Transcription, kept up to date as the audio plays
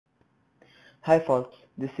Hi folks,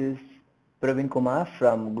 this is Praveen Kumar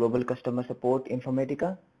from Global Customer Support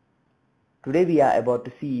Informatica. Today we are about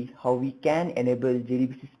to see how we can enable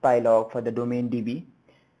JDBC spy log for the domain DB.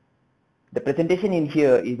 The presentation in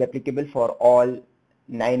here is applicable for all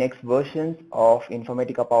 9x versions of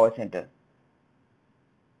Informatica PowerCenter.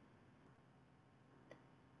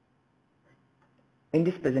 In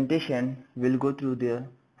this presentation, we'll go through the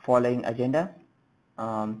following agenda.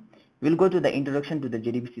 We'll go to the introduction to the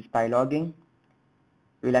JDBC spy logging.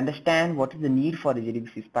 We'll understand what is the need for the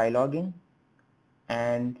JDBC spy logging,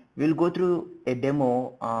 and we'll go through a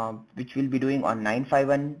demo which we'll be doing on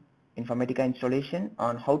 951 Informatica installation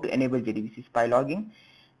on how to enable JDBC spy logging,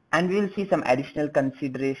 and we'll see some additional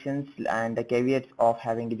considerations and the caveats of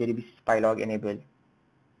having the JDBC spy log enabled.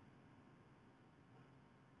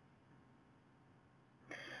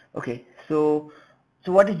 Okay, so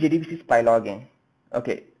what is JDBC spy logging?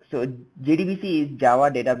 Okay, so JDBC is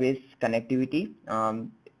Java database connectivity,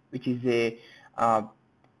 which is a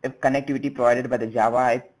connectivity provided by the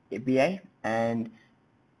Java API, and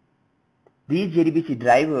these JDBC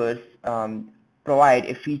drivers provide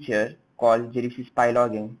a feature called JDBC spy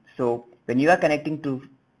logging. So when you are connecting to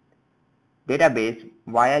database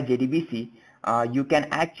via JDBC, you can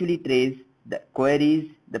actually trace the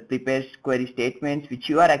queries, the prepared query statements which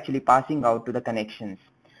you are actually passing out to the connections.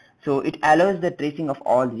 So it allows the tracing of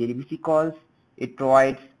all the JDBC calls. It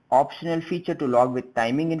provides optional feature to log with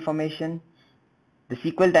timing information. The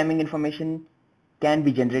SQL timing information can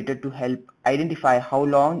be generated to help identify how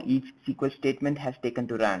long each SQL statement has taken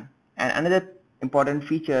to run. And another important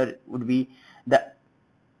feature would be the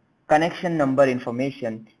connection number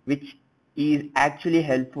information, which is actually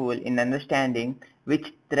helpful in understanding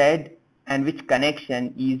which thread and which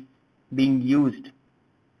connection is being used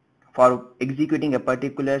for executing a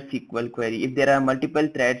particular SQL query. If there are multiple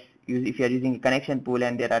threads, if you are using a connection pool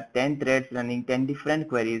and there are 10 threads running 10 different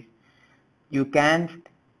queries, you can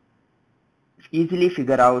easily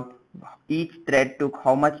figure out each thread took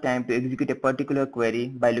how much time to execute a particular query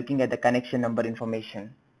by looking at the connection number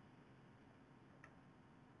information.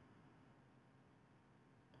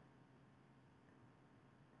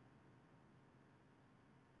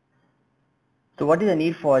 So what is the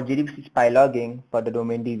need for JDBC spy logging for the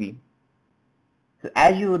domain DB? So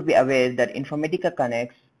as you would be aware that Informatica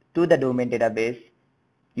connects to the domain database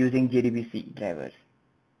using JDBC drivers.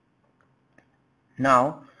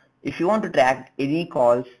 Now, if you want to track any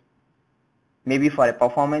calls, maybe for a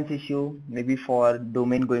performance issue, maybe for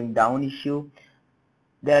domain going down issue,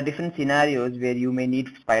 there are different scenarios where you may need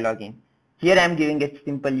spy logging. Here I am giving a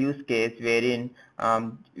simple use case wherein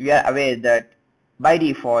we are aware that by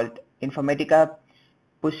default Informatica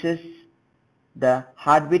pushes the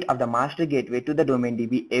heartbeat of the master gateway to the domain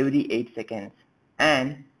DB every 8 seconds,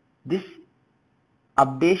 and this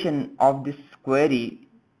updation of this query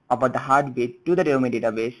about the heartbeat to the domain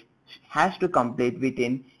database has to complete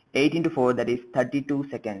within 8 into 4, that is 32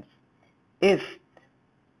 seconds. If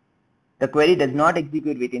the query does not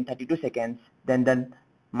execute within 32 seconds, then the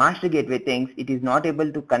master gateway thinks it is not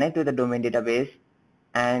able to connect to the domain database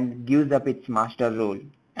and gives up its master role,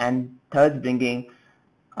 and thus bringing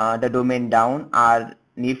the domain down or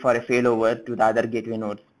need for a failover to the other gateway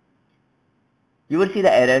nodes. You will see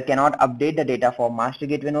the error cannot update the data for master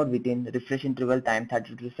gateway node within refresh interval time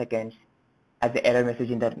 32 seconds as the error message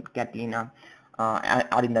in the Catalina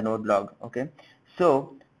or in the node log. Okay,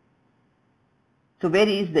 so where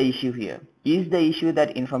is the issue here? Is the issue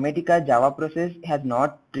that Informatica Java process has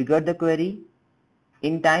not triggered the query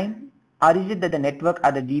in time, or is it that the network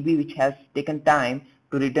or the DB which has taken time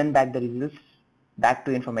to return back the results back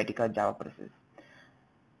to Informatica Java process?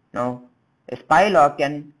 Now, a spy log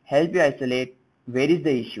can help you isolate where is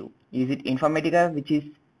the issue. Is it Informatica which is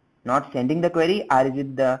not sending the query, or is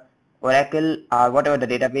it the Oracle or whatever the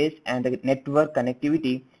database and the network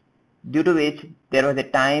connectivity due to which there was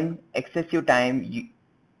a excessive time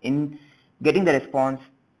in getting the response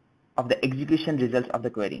of the execution results of the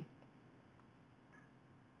query.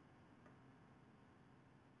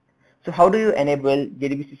 So how do you enable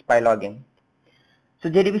JDBC spy logging? So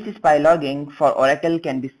JDBC spy logging for Oracle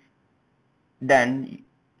can be done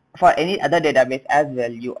for any other database as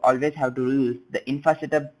well. You always have to use the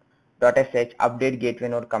infasetup.sh update gateway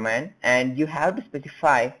node command, and you have to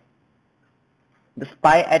specify the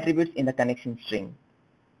spy attributes in the connection string.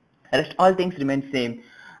 Rest all things remain same.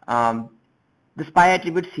 The spy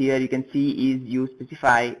attributes here you can see is you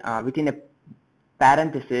specify within a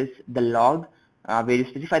parenthesis the log, where you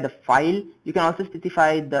specify the file. You can also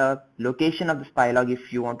specify the location of the spy log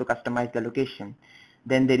if you want to customize the location.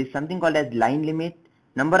 Then there is something called as line limit,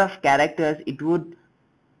 number of characters it would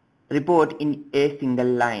report in a single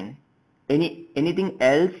line. anything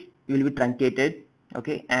else will be truncated.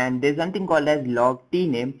 Okay, and there's something called as log t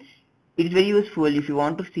name. It is very useful if you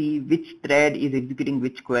want to see which thread is executing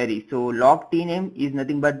which query. So log t name is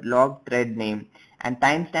nothing but log thread name, and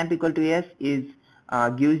timestamp equal to s is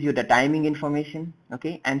gives you the timing information.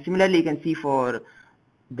 Okay, and similarly you can see for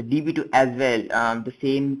the DB2 as well, the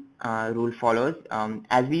same rule follows.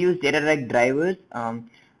 As we use data direct drivers,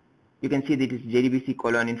 you can see that it is JDBC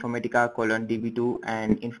colon Informatica colon DB2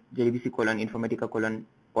 and JDBC colon Informatica colon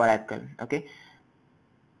Oracle. Okay.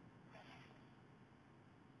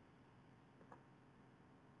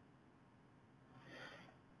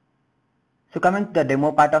 So coming to the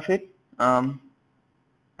demo part of it, to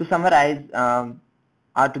summarize or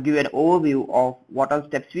to give an overview of what all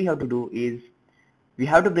steps we have to do is we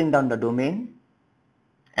have to bring down the domain,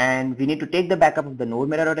 and we need to take the backup of the node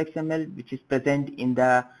meta.xml which is present in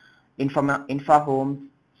the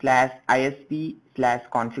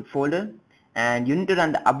infahome/isp/config folder, and you need to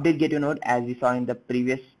run the update get your node as we saw in the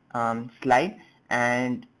previous slide,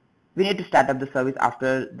 and we need to start up the service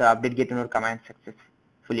after the update get your node command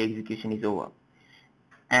successfully execution is over.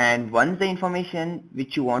 And once the information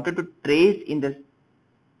which you wanted to trace in the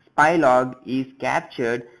spy log is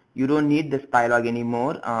captured, you don't need the spy log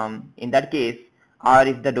anymore in that case, or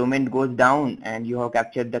if the domain goes down and you have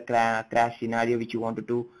captured the crash scenario which you wanted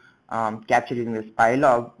to capture using the spy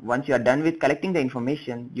log. Once you are done with collecting the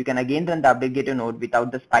information, you can again run the update get your node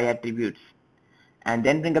without the spy attributes and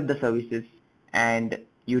then bring up the services, and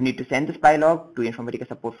you need to send the spy log to Informatica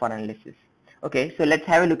support for analysis. Okay, so let's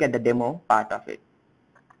have a look at the demo part of it.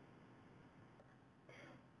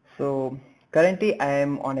 So currently I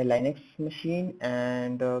am on a Linux machine,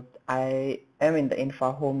 and I am in the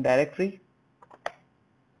Infa home directory.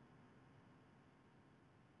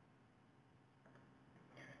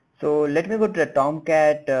 So let me go to the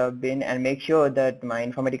Tomcat bin and make sure that my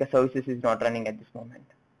Informatica services is not running at this moment.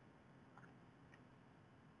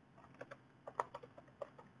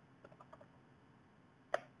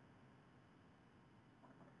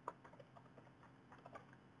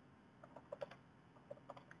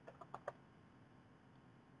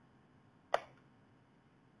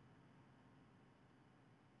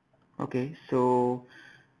 Okay, so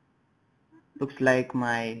looks like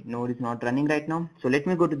my node is not running right now. So let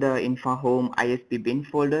me go to the Infa home ISP bin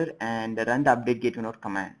folder and run the update get node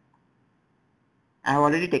command. I have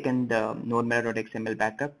already taken the node meta.xml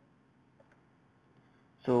backup.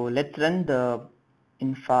 So let's run the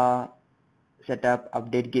Infa setup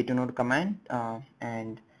update get node command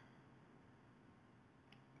and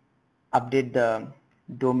update the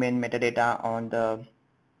domain metadata on the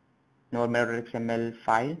node meta.xml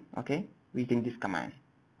file. Okay, using this command.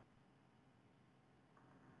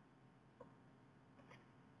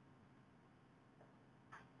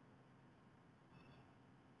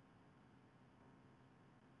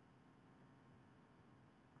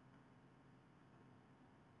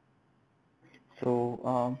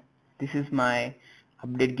 So this is my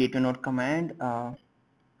update get node command. I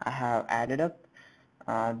have added up.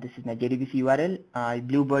 This is my JDBC URL.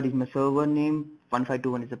 Bluebird is my server name.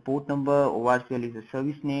 1521 is the port number. ORCL is the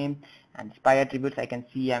service name. And spy attributes, I can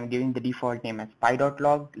see I'm giving the default name as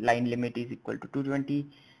spy.log. Line limit is equal to 220.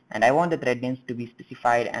 And I want the thread names to be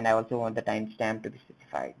specified, and I also want the timestamp to be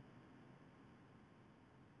specified.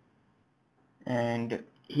 And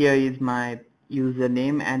here is my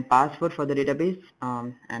username and password for the database,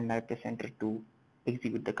 and I press enter to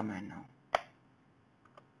execute the command now.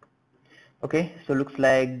 Okay, so looks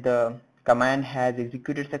like the command has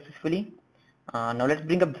executed successfully. Now let's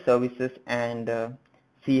bring up the services and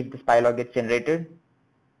see if the spy log gets generated.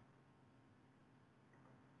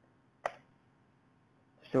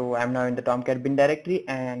 So I'm now in the Tomcat bin directory,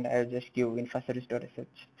 and I'll just give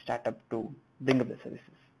infaservice.sh startup to bring up the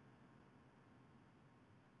services.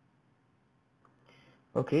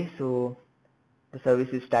 Okay, so the service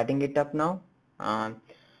is starting it up now.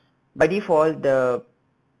 By default, the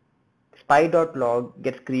spy.log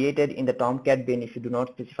gets created in the Tomcat bin if you do not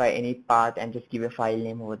specify any path and just give a file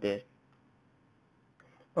name over there.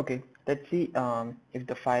 Okay, let's see if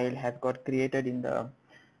the file has got created in the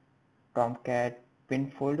Tomcat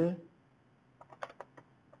bin folder.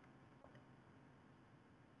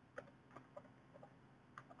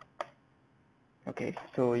 Okay,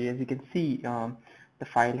 so as you can see, the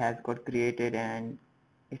file has got created and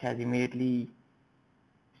it has immediately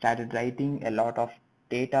started writing a lot of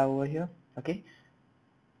data over here. Okay,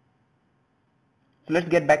 so let's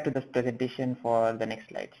get back to this presentation for the next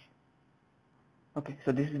slides. Okay,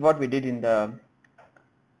 so this is what we did in the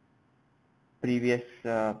previous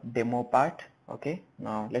demo part. Okay,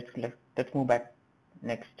 now let's move back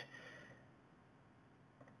next.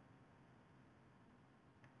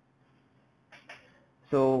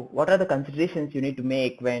 So what are the considerations you need to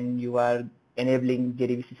make when you are enabling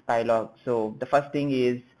JDBC spy log? So the first thing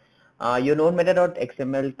is your node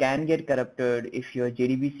meta.xml can get corrupted if your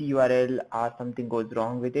JDBC URL or something goes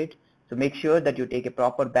wrong with it. So make sure that you take a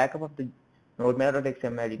proper backup of the node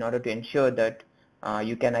meta.xml in order to ensure that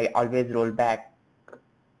you can always roll back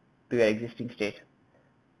to your existing state.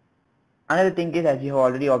 Another thing is, as you have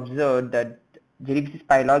already observed, that JDBC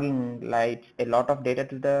spy logging writes a lot of data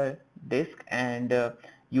to the disk, and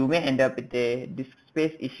you may end up with a disk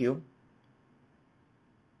space issue.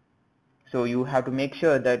 So you have to make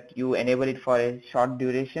sure that you enable it for a short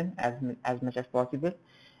duration as much as possible.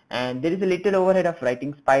 And there is a little overhead of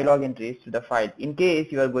writing spy log entries to the file. In case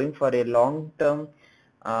you are going for a long-term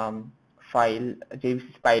file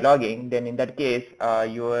JDBC spy logging, then in that case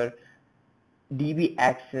your DB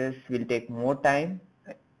access will take more time.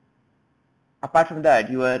 Apart from that,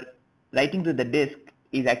 your writing to the disk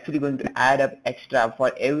is actually going to add up extra.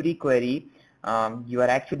 For every query, you are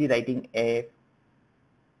actually writing a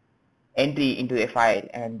entry into a file,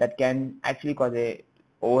 and that can actually cause a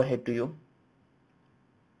overhead to you.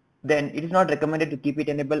 Then it is not recommended to keep it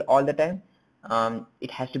enabled all the time.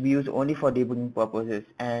 It has to be used only for debugging purposes,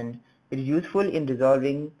 and it is useful in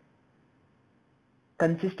resolving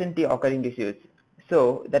consistently occurring issues.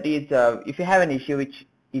 So that is, if you have an issue which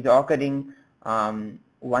is occurring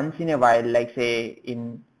once in a while, like say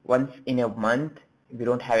once in a month, we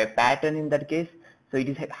don't have a pattern in that case, so it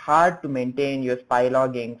is hard to maintain your spy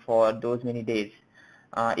logging for those many days.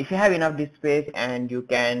 If you have enough disk space and you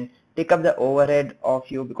can take up the overhead of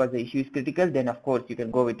you because the issue is critical, then of course you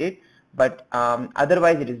can go with it, but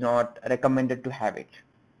otherwise it is not recommended to have it.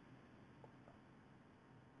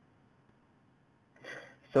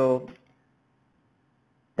 So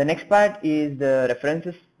the next part is the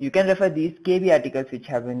references. You can refer these KB articles which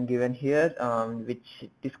have been given here, which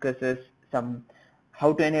discusses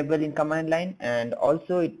how to enable in command line, and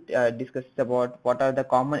also it discusses about what are the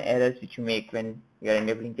common errors which you make when you are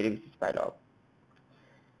enabling JDBC spy log.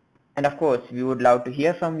 And of course, we would love to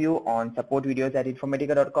hear from you on support videos at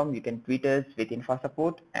informatica.com. You can tweet us with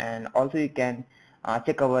InfoSupport, and also you can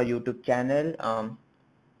check our YouTube channel,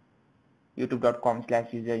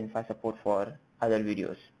 youtube.com/userinfosupport for other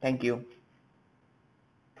videos. Thank you.